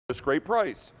this great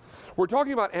price. We're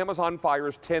talking about Amazon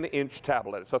Fire's 10-inch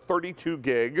tablet. It's a 32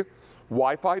 gig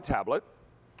Wi-Fi tablet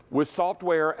with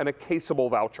software and a Caseable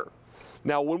voucher.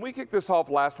 Now, when we kicked this off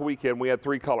last weekend, we had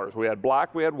 3 colors. We had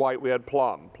black, we had white, we had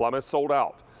plum. Plum is sold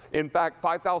out. In fact,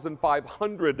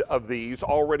 5,500 of these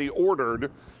already ordered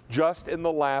just in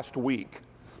the last week.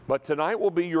 But tonight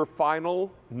will be your final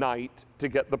night to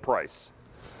get the price.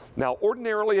 Now,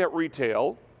 ordinarily at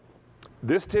retail,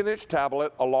 this 10-inch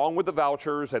tablet, along with the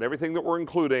vouchers and everything that we're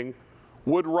including,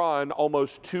 would run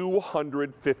almost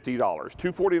 $250,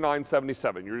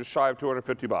 $249.77. You're just shy of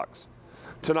 250 bucks.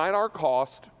 Tonight, our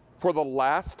cost for the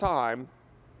last time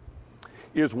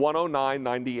is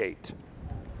 $109.98.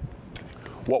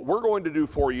 What we're going to do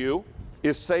for you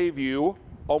is save you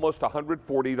almost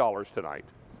 $140 tonight,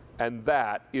 and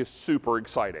that is super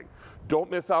exciting.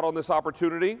 Don't miss out on this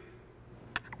opportunity.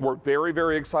 We're very,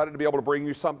 very excited to be able to bring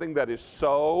you something that is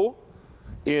so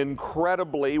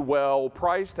incredibly well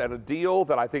priced and a deal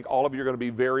that I think all of you are going to be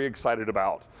very excited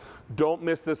about. Don't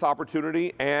miss this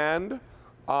opportunity. And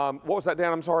what was that,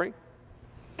 Dan? I'm sorry.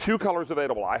 2 colors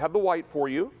available. I have the white for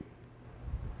you.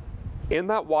 In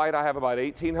that white, I have about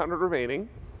 1,800 remaining.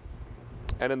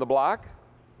 And in the black,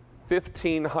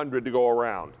 1,500 to go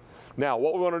around. Now,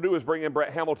 what we want to do is bring in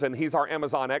Brett Hamilton. He's our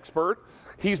Amazon expert.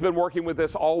 He's been working with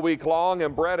this all week long.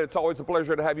 And Brett, it's always a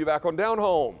pleasure to have you back on Down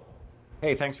Home.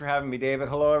 Hey, thanks for having me, David.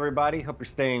 Hello, everybody. Hope you're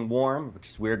staying warm, which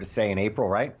is weird to say in April,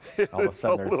 right? All of It's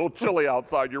a little chilly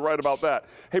outside. You're right about that.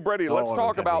 Hey, Brady, let's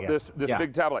talk about this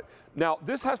big tablet. Now,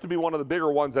 this has to be one of the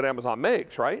bigger ones that Amazon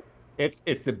makes, right?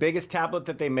 It's the biggest tablet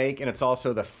that they make, and it's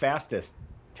also the fastest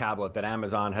tablet that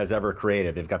Amazon has ever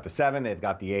created. They've got the 7, they've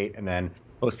got the 8, and then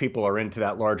most people are into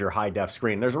that larger high-def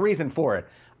screen. There's a reason for it.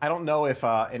 I don't know if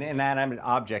an inanimate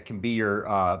object can be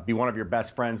one of your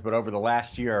best friends, but over the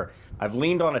last year, I've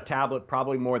leaned on a tablet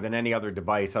probably more than any other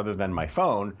device other than my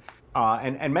phone.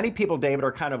 And many people, David,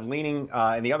 are kind of leaning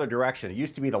in the other direction. It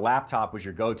used to be the laptop was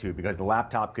your go-to because the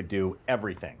laptop could do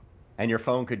everything, and your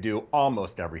phone could do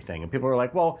almost everything. And people are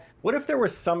like, well, what if there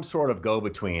was some sort of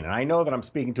go-between? And I know that I'm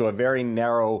speaking to a very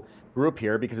narrow group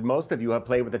here because most of you have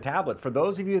played with a tablet. For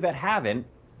those of you that haven't,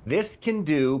 this can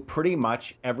do pretty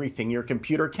much everything your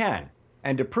computer can.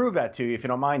 And to prove that to you, if you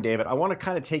don't mind, David, I want to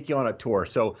kind of take you on a tour.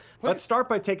 So let's start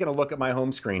by taking a look at my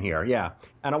home screen here. Yeah.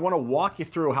 And I want to walk you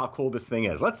through how cool this thing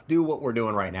is. Let's do what we're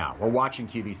doing right now. We're watching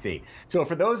QVC. So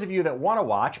for those of you that want to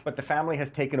watch, but the family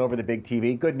has taken over the big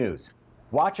TV, good news.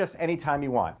 Watch us anytime you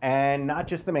want, and not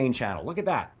just the main channel. Look at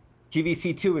that.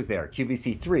 QVC 2 is there,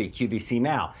 QVC 3, QVC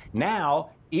Now.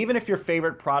 Now, even if your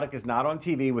favorite product is not on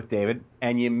TV with David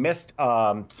and you missed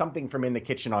something from In the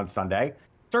Kitchen on Sunday,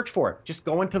 search for it. Just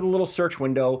go into the little search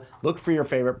window, look for your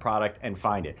favorite product, and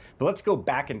find it. But let's go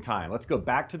back in time. Let's go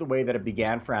back to the way that it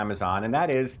began for Amazon, and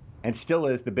that is, and still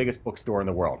is, the biggest bookstore in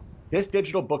the world. This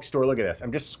digital bookstore, look at this.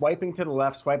 I'm just swiping to the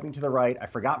left, swiping to the right. I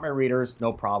forgot my readers,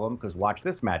 no problem, because watch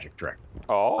this magic trick.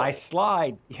 Oh. I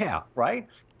slide, yeah, right?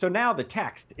 So now the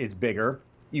text is bigger.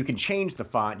 You can change the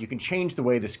font. You can change the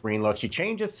way the screen looks. You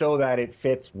change it so that it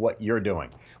fits what you're doing.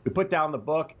 We put down the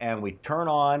book and we turn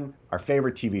on our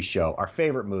favorite TV show, our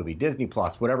favorite movie, Disney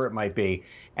Plus, whatever it might be.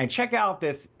 And check out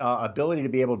this ability to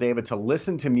be able, David, to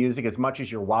listen to music as much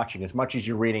as you're watching, as much as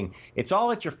you're reading. It's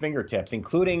all at your fingertips,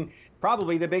 including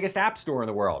probably the biggest app store in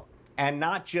the world. And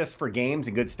not just for games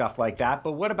and good stuff like that,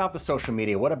 but what about the social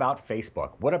media? What about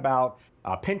Facebook? What about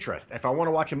Pinterest? If I want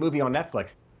to watch a movie on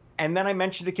Netflix. And then I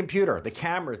mentioned the computer, the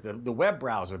cameras, the web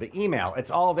browser, the email.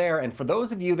 It's all there. And for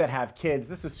those of you that have kids,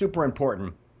 this is super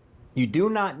important. You do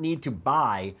not need to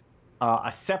buy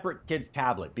a separate kid's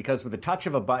tablet, because with the touch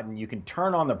of a button, you can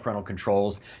turn on the parental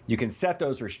controls. You can set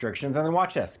those restrictions. And then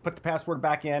watch this. Put the password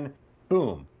back in.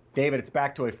 Boom. David, it's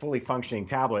back to a fully functioning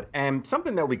tablet. And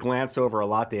something that we glance over a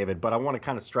lot, David, but I want to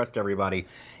kind of stress to everybody,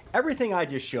 everything I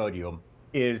just showed you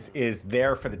is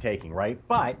there for the taking, right?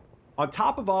 But on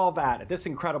top of all that, at this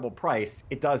incredible price,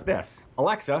 it does this.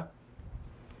 Alexa,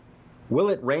 will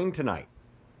it rain tonight?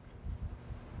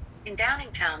 In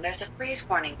Downingtown, there's a freeze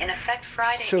warning in effect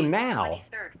Friday, so April now,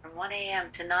 23rd from 1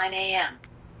 a.m. to 9 a.m.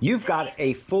 You've got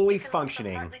a fully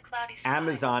functioning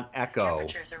Amazon Echo.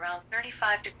 Temperatures around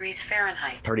 35 degrees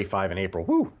Fahrenheit. 35 in April.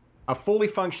 Woo! A fully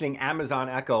functioning Amazon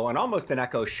Echo, and almost an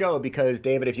Echo Show, because,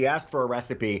 David, if you asked for a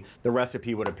recipe, the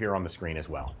recipe would appear on the screen as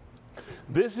well.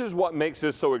 This is what makes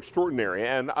this so extraordinary.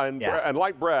 And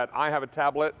like Brett, I have a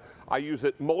tablet. I use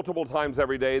it multiple times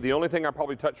every day. The only thing I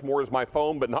probably touch more is my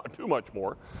phone, but not too much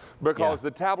more, because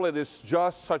the tablet is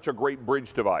just such a great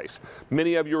bridge device.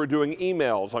 Many of you are doing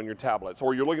emails on your tablets,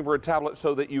 or you're looking for a tablet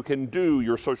so that you can do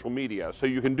your social media, so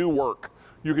you can do work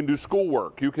You can do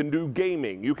schoolwork, you can do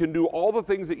gaming, you can do all the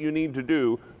things that you need to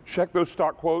do. Check those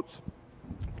stock quotes,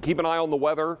 keep an eye on the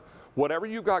weather. Whatever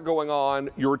you've got going on,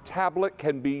 your tablet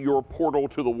can be your portal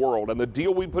to the world. And the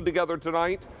deal we put together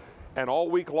tonight and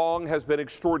all week long has been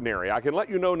extraordinary. I can let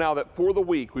you know now that for the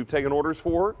week we've taken orders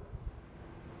for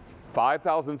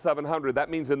 5,700. That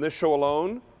means in this show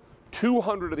alone,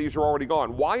 200 of these are already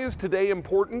gone. Why is today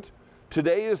important?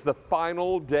 Today is the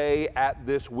final day at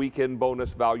this weekend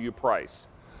bonus value price.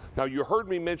 Now, you heard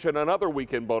me mention another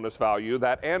weekend bonus value,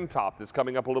 that Top that's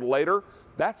coming up a little later.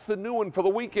 That's the new one for the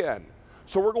weekend.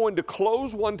 So we're going to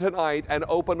close one tonight and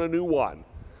open a new one.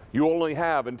 You only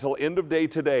have until end of day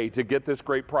today to get this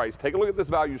great price. Take a look at this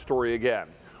value story again,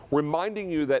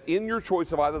 reminding you that in your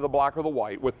choice of either the black or the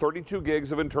white with 32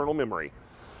 gigs of internal memory,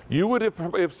 you would,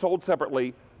 if sold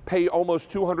separately, pay almost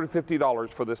 $250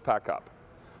 for this pack up.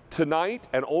 Tonight,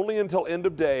 and only until end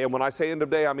of day, and when I say end of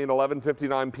day, I mean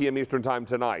 11:59 p.m. Eastern time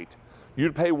tonight,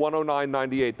 you'd pay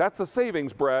 $109.98. That's a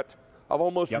savings, Brett, of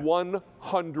almost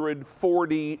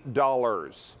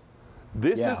 $140.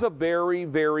 This is a very,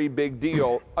 very big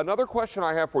deal. Another question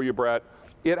I have for you, Brett,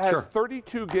 it has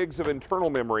 32 gigs of internal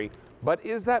memory, but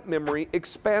is that memory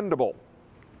expandable?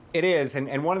 It is,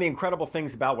 and one of the incredible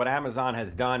things about what Amazon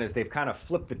has done is they've kind of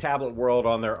flipped the tablet world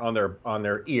on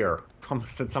their ear.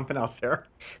 Almost said something else there,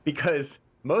 because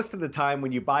most of the time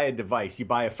when you buy a device, you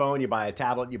buy a phone, you buy a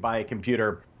tablet, you buy a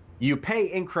computer, you pay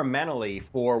incrementally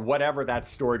for whatever that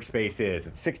storage space is.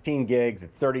 It's 16 gigs,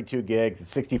 it's 32 gigs,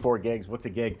 it's 64 gigs. What's a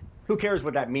gig? Who cares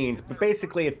what that means? But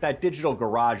basically, it's that digital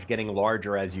garage getting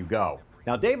larger as you go.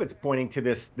 Now, David's pointing to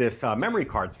this memory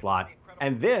card slot.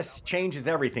 And this changes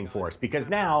everything for us, because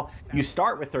now you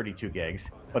start with 32 gigs.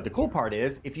 But the cool part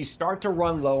is, if you start to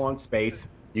run low on space,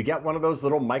 you get one of those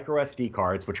little micro SD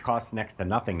cards, which costs next to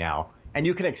nothing now. And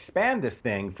you can expand this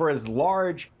thing for as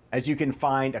large as you can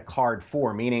find a card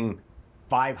for, meaning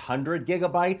 500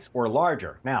 gigabytes or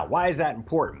larger. Now, why is that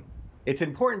important? It's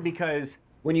important because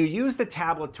when you use the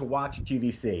tablet to watch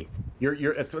QVC,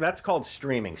 that's called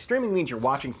streaming. Streaming means you're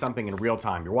watching something in real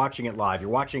time. You're watching it live. You're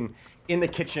watching in the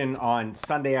kitchen on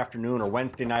Sunday afternoon or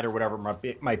Wednesday night or whatever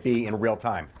it might be in real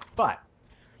time. But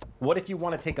what if you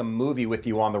want to take a movie with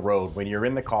you on the road, when you're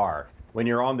in the car, when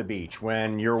you're on the beach,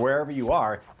 when you're wherever you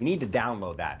are? You need to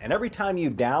download that. And every time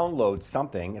you download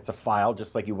something, it's a file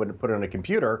just like you wouldn't put it on a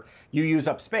computer, you use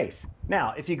up space.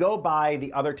 Now, if you go buy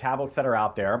the other tablets that are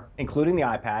out there, including the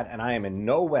iPad, and I am in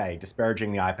no way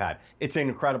disparaging the iPad, it's an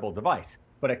incredible device,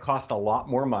 but it costs a lot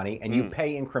more money and you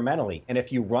pay incrementally. And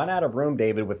if you run out of room,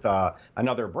 David, with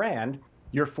another brand,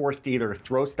 you're forced to either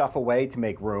throw stuff away to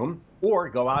make room or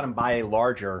go out and buy a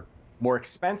larger, more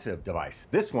expensive device.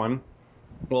 This one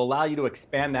will allow you to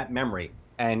expand that memory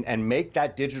and make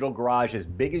that digital garage as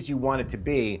big as you want it to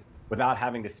be without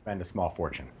having to spend a small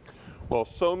fortune. Well,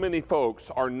 so many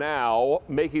folks are now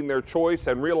making their choice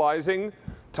and realizing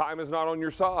time is not on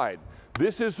your side.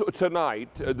 This is tonight,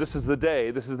 this is the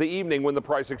day, this is the evening when the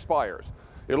price expires.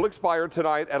 It'll expire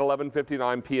tonight at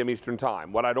 11:59 p.m. Eastern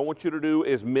time. What I don't want you to do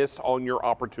is miss on your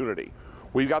opportunity.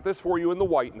 We've got this for you in the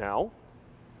white now.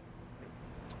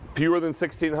 Fewer than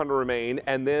 1,600 remain,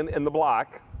 and then in the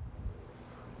black,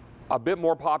 a bit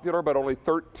more popular, but only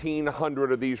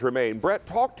 1,300 of these remain. Brett,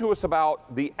 talk to us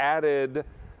about the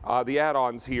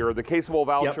add-ons here, the Caseable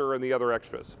voucher and the other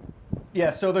extras. Yeah,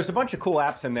 so there's a bunch of cool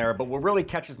apps in there, but what really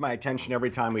catches my attention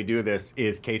every time we do this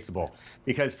is Caseable.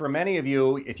 Because for many of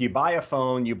you, if you buy a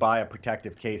phone, you buy a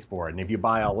protective case for it. And if you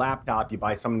buy a laptop, you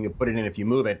buy something to put it in if you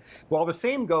move it. Well, the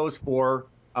same goes for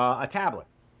a tablet.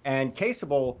 And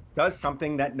Caseable does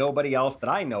something that nobody else that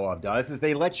I know of does, is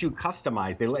they let you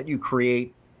customize. They let you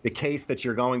create the case that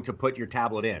you're going to put your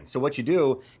tablet in. So what you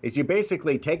do is you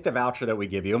basically take the voucher that we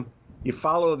give you, you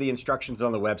follow the instructions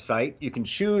on the website, you can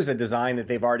choose a design that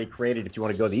they've already created if you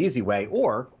want to go the easy way,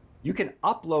 or you can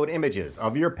upload images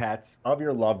of your pets, of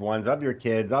your loved ones, of your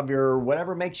kids, of your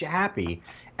whatever makes you happy,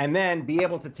 and then be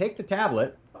able to take the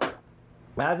tablet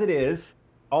as it is.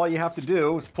 All you have to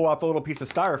do is pull out the little piece of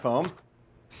styrofoam,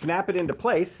 snap it into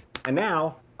place, and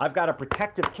now I've got a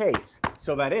protective case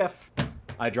so that if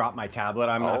I drop my tablet,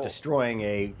 I'm not destroying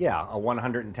a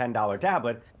 $110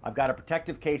 tablet. I've got a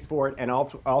protective case for it, and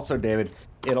also, David,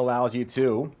 it allows you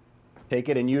to take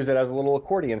it and use it as a little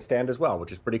accordion stand as well,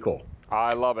 which is pretty cool.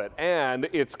 I love it, and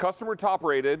it's customer top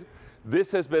rated.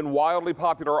 This has been wildly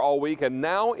popular all week, and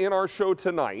now in our show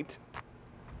tonight,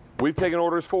 we've taken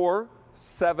orders for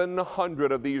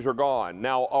 700 of these are gone.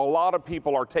 Now, a lot of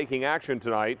people are taking action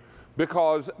tonight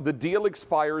because the deal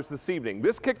expires this evening.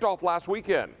 This kicked off last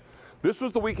weekend. This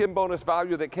was the weekend bonus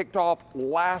value that kicked off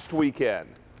last weekend.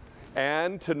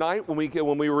 And tonight, when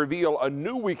we reveal a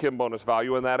new weekend bonus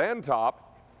value in that end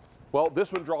top, Well,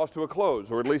 this one draws to a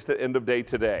close, or at least at end of day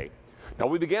today. Now,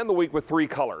 we began the week with 3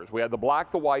 colors. We had the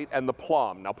black, the white, and the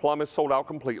plum. Now, plum is sold out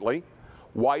completely.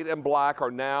 White and black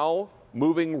are now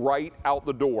moving right out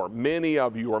the door. Many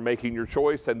of you are making your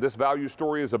choice, and this value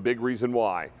story is a big reason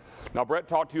why. Now, Brett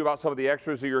talked to you about some of the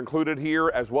extras that are included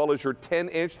here, as well as your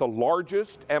 10-inch, the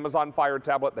largest Amazon Fire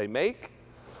tablet they make.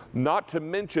 Not to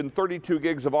mention 32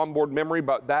 gigs of onboard memory,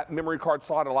 but that memory card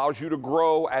slot allows you to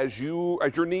grow as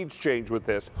your needs change with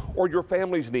this, or your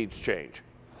family's needs change.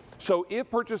 So if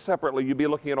purchased separately, you'd be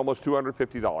looking at almost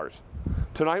 $250.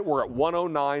 Tonight, we're at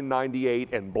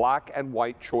 $109.98 in black and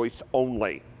white choice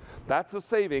only. That's a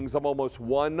savings of almost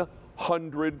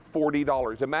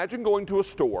 $140. Imagine going to a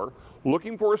store,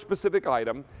 looking for a specific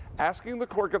item, asking the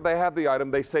clerk if they have the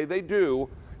item, they say they do,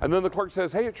 and then the clerk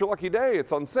says, hey, it's your lucky day,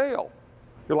 it's on sale.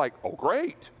 You're like, oh,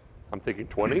 great. I'm thinking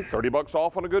 20, 30 bucks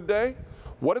off on a good day.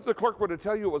 What if the clerk were to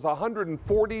tell you it was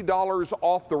 $140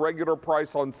 off the regular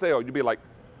price on sale? You'd be like,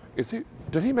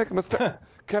 did he make a mistake?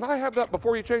 Can I have that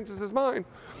before he changes his mind?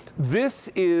 This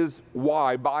is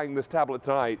why buying this tablet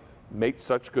tonight makes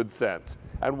such good sense,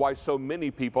 and why so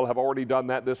many people have already done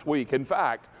that this week. In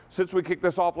fact, since we kicked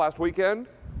this off last weekend,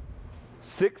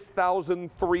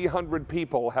 6,300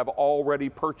 people have already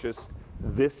purchased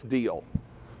this deal.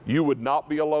 You would not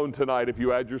be alone tonight if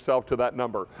you add yourself to that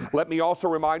number. Let me also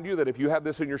remind you that if you have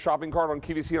this in your shopping cart on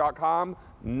QVC.com,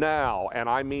 now, and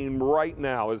I mean right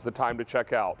now, is the time to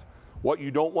check out. What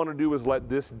you don't want to do is let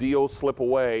this deal slip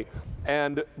away.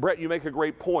 And Brett, you make a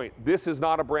great point. This is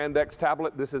not a Brand X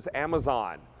tablet, this is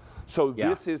Amazon. So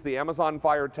this is the Amazon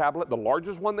Fire tablet, the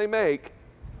largest one they make,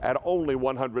 at only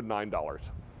 $109.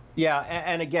 Yeah,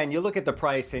 and again, you look at the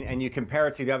price and you compare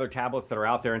it to the other tablets that are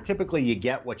out there, and typically you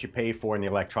get what you pay for in the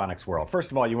electronics world. First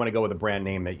of all, you want to go with a brand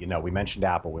name that you know. We mentioned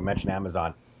Apple, we mentioned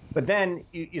Amazon. But then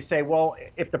you say, well,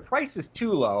 if the price is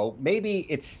too low, maybe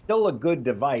it's still a good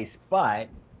device, but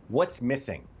what's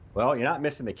missing? Well, you're not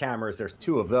missing the cameras. There's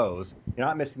 2 of those. You're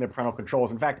not missing the parental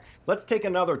controls. In fact, let's take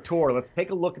another tour. Let's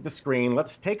take a look at the screen.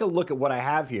 Let's take a look at what I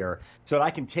have here so that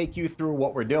I can take you through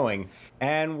what we're doing.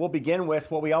 And we'll begin with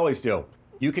what we always do.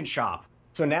 You can shop.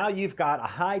 So now you've got a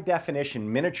high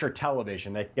definition miniature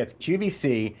television that gets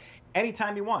QVC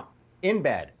anytime you want, in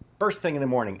bed, first thing in the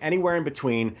morning, anywhere in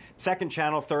between, second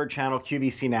channel, third channel,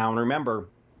 QVC now. And remember,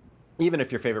 even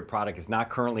if your favorite product is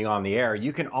not currently on the air,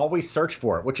 you can always search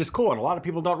for it, which is cool. And a lot of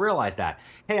people don't realize that.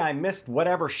 Hey, I missed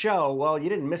whatever show. Well, you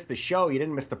didn't miss the show. You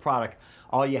didn't miss the product.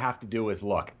 All you have to do is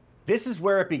look. This is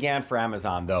where it began for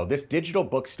Amazon, though, this digital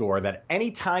bookstore that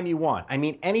anytime you want, I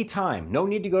mean anytime, no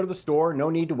need to go to the store, no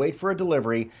need to wait for a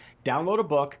delivery, download a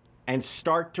book and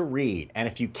start to read. And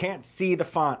if you can't see the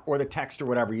font or the text or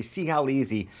whatever, you see how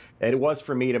easy it was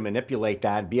for me to manipulate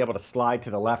that and be able to slide to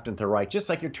the left and to the right, just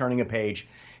like you're turning a page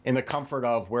in the comfort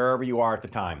of wherever you are at the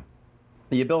time.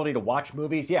 The ability to watch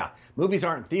movies, yeah, movies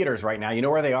aren't in theaters right now. You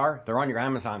know where they are? They're on your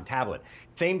Amazon tablet.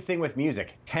 Same thing with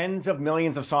music. Tens of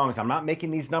millions of songs. I'm not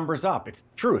making these numbers up. It's the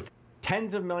truth.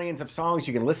 Tens of millions of songs.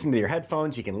 You can listen to your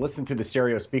headphones. You can listen to the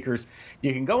stereo speakers.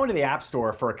 You can go into the App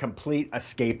Store for a complete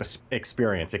escape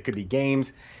experience. It could be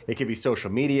games. It could be social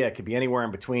media. It could be anywhere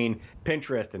in between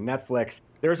Pinterest and Netflix.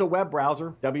 There's a web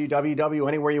browser, www,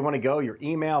 anywhere you want to go, your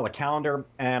email, a calendar.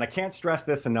 And I can't stress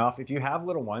this enough. If you have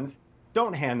little ones,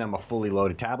 don't hand them a fully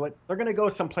loaded tablet. They're going to go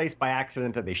someplace by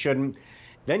accident that they shouldn't.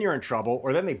 Then you're in trouble,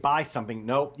 or then they buy something.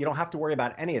 No, you don't have to worry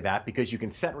about any of that because you can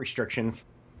set restrictions.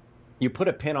 You put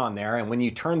a pin on there, and when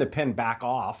you turn the pin back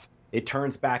off, it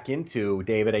turns back into,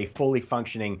 David, a fully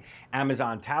functioning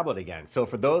Amazon tablet again. So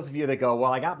for those of you that go,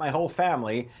 well, I got my whole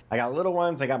family, I got little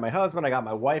ones, I got my husband, I got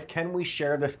my wife, can we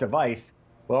share this device?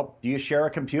 Well, do you share a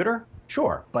computer?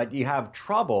 Sure, but you have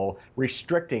trouble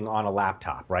restricting on a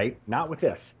laptop, right? Not with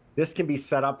this. This can be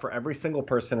set up for every single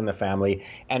person in the family,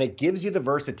 and it gives you the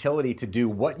versatility to do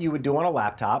what you would do on a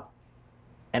laptop,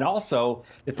 and also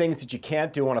the things that you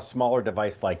can't do on a smaller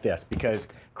device like this, because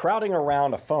crowding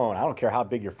around a phone, I don't care how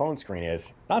big your phone screen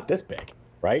is, not this big,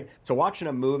 right? So watching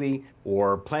a movie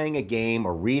or playing a game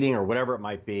or reading or whatever it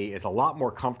might be is a lot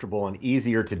more comfortable and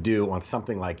easier to do on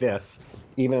something like this,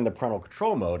 even in the parental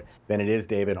control mode, than it is,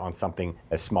 David, on something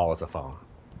as small as a phone.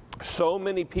 So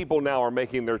many people now are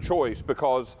making their choice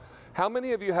because how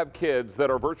many of you have kids that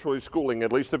are virtually schooling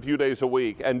at least a few days a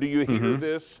week? And do you hear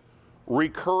this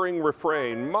recurring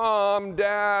refrain, Mom,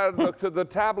 Dad, the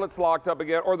tablet's locked up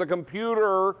again, or the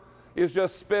computer is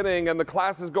just spinning and the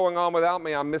class is going on without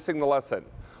me, I'm missing the lesson.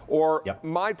 Or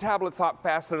my tablet's not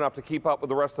fast enough to keep up with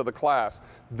the rest of the class.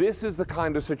 This is the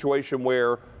kind of situation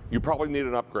where you probably need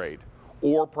an upgrade.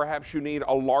 Or perhaps you need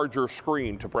a larger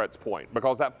screen, to Brett's point,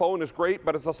 because that phone is great,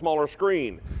 but it's a smaller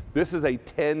screen. This is a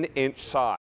 10-inch size.